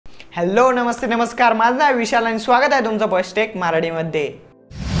Hello नमस्ते नमस्कार, माझं नाव विशाल आणि स्वागत आहे तुमचं फर्स्टटेक मराठीमध्ये।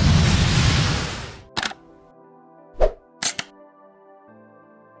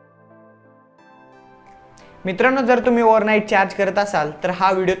 मित्रांनो, जर तुम्ही ओव्हरनाईट चार्ज करत असाल तर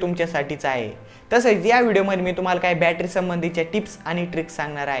हा व्हिडिओ तुमच्यासाठीच आहे। तसेच या व्हिडिओमध्ये मी तुम्हाला काही बॅटरी संबंधीच्या टिप्स आणि ट्रिक्स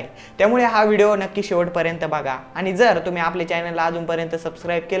सांगणार आहे, त्यामुळे हा व्हिडिओ नक्की शेवटपर्यंत बघा। आणि जर तुम्ही आपल्या चॅनलला अजूनपर्यंत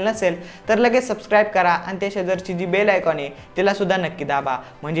सबस्क्राइब केलं नसेल तर लगेच सबस्क्राइब करा आणि त्या शेजारची जी बेल आयकॉन आहे तिला सुद्धा नक्की दाबा,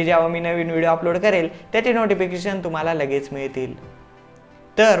 म्हणजे जेव्हा मी नवीन व्हिडिओ अपलोड करेल त्याचे नोटिफिकेशन तुम्हाला लगेच मिळतील।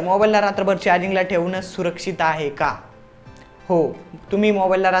 तर मोबाईलला रात्रभर चार्जिंगला ठेवणं सुरक्षित आहे का? हो, तुम्ही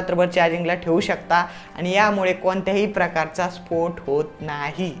मोबाईलला रात्रभर चार्जिंगला ठेवू शकता आणि यामुळे कोणत्याही प्रकारचा स्फोट होत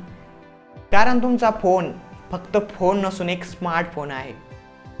नाही, कारण तुमचा फोन फक्त फोन नसून एक स्मार्टफोन आहे।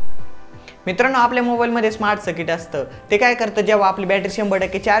 मित्रांनो, आपल्या मोबाईलमध्ये स्मार्ट सर्किट असतं। ते काय करतं, जेव्हा आपली बॅटरी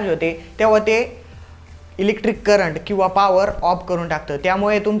 100% चार्ज होते तेव्हा ते इलेक्ट्रिक करंट किंवा पॉवर ऑफ करून टाकतं,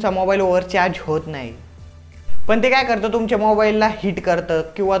 त्यामुळे तुमचा मोबाईल ओव्हरचार्ज होत नाही। पण ते काय करतं, तुमच्या मोबाईलला हीट करतं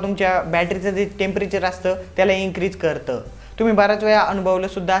किंवा तुमच्या बॅटरीचं जे टेम्परेचर असतं त्याला इन्क्रीज करतं। तुम्ही बऱ्याच वेळा अनुभवलं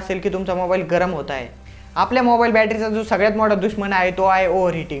सुद्धा असेल की तुमचा मोबाईल गरम होत आहे। आपल्या मोबाईल बॅटरीचा जो सगळ्यात मोठा दुश्मन आहे तो आहे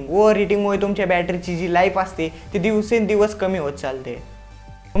ओव्हरहीटिंग। ओव्हरहीटिंगमुळे तुमच्या बॅटरीची जी लाईफ असते ती दिवसेंदिवस कमी होत चालते।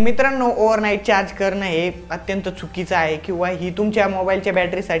 मित्रांनो, ओव्हरनाईट चार्ज करणं हे अत्यंत चुकीचं आहे किंवा ही तुमच्या मोबाईलच्या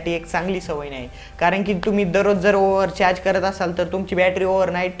बॅटरीसाठी एक चांगली सवय नाही, कारण की तुम्ही दररोज जर ओव्हर चार्ज करत असाल तर तुमची बॅटरी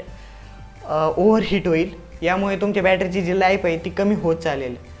ओव्हरनाईट ओव्हरहीट होईल। यामुळे तुमच्या बॅटरीची जी लाईफ आहे ती कमी होत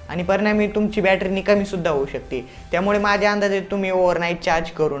चालेल आणि परिणामी तुमची बॅटरी निकामी सुद्धा होऊ शकते। त्यामुळे माझ्या अंदाजे तुम्ही ओव्हरनाईट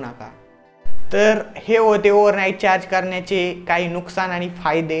चार्ज करू नका। तर हे होते ओव्हरनाईट चार्ज करण्याचे काही नुकसान आणि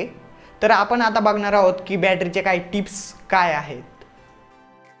फायदे। तर आपण आता बघणार आहोत की बॅटरीचे काही टिप्स काय आहेत।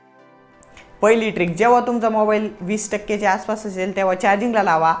 पहिली ट्रिक, जेव्हा तुमचा मोबाईल 20%च्या आसपास असेल तेव्हा चार्जिंगला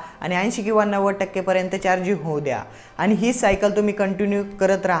लावा आणि 80 किंवा 90% पर्यंत चार्जिंग होऊ द्या आणि ही सायकल तुम्ही कंटिन्यू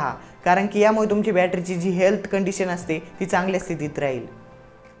करत राहा, कारण की यामुळे तुमची बॅटरीची जी हेल्थ कंडिशन असते ती चांगल्या स्थितीत राहील।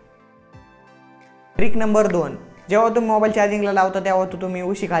 ट्रिक नंबर 2, जेव्हा तुम्ही मोबाईल चार्जिंगला लावता तेव्हा तुम्ही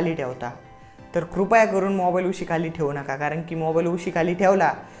उशी खाली ठेवता, तर कृपया करून मोबाईल उशी खाली ठेवू नका, कारण की मोबाईल उशी खाली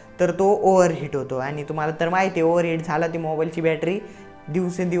ठेवला तर तो ओव्हरहीट होतो आणि तुम्हाला तर माहिती आहे ओव्हरहीट झाला ती मोबाईलची बॅटरी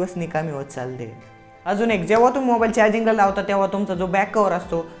दिवसेंदिवस निकामी होत चालते। अजून एक, जेव्हा तुम्ही मोबाईल चार्जिंगला लावता तेव्हा तुमचा जो बॅक कव्हर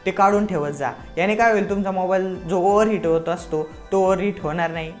असतो ते काढून ठेवत जा। याने काय होईल, तुमचा मोबाईल जो ओव्हरहीट होत असतो तो ओव्हरहीट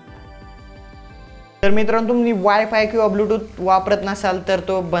होणार नाही। तर मित्रांनो, तुम्ही वायफाय किंवा ब्लूटूथ वापरत नसाल तर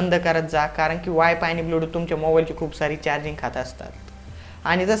तो बंद करत जा, कारण की वायफाय आणि ब्लूटूथ तुमच्या मोबाईलची खूप सारी चार्जिंग खात असतात।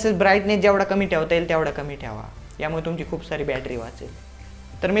 आणि तसेच ब्राईटनेस जेवढा कमी ठेवता येईल तेवढा कमी ठेवा, यामुळे तुमची खूप सारी बॅटरी वाचेल।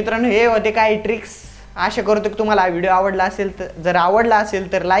 तर मित्रांनो, हे होते काही ट्रिक्स। आशा करतो की तुम्हाला हा व्हिडिओ आवडला असेल, तर जर आवडला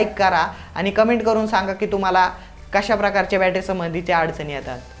असेल तर लाईक करा आणि कमेंट करून सांगा की तुम्हाला कशा प्रकारच्या बॅटरी संबंधीच्या अडचणी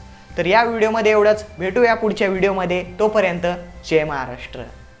येतात। तर या व्हिडिओमध्ये एवढंच, भेटूया पुढच्या व्हिडिओमध्ये, तोपर्यंत जय महाराष्ट्र।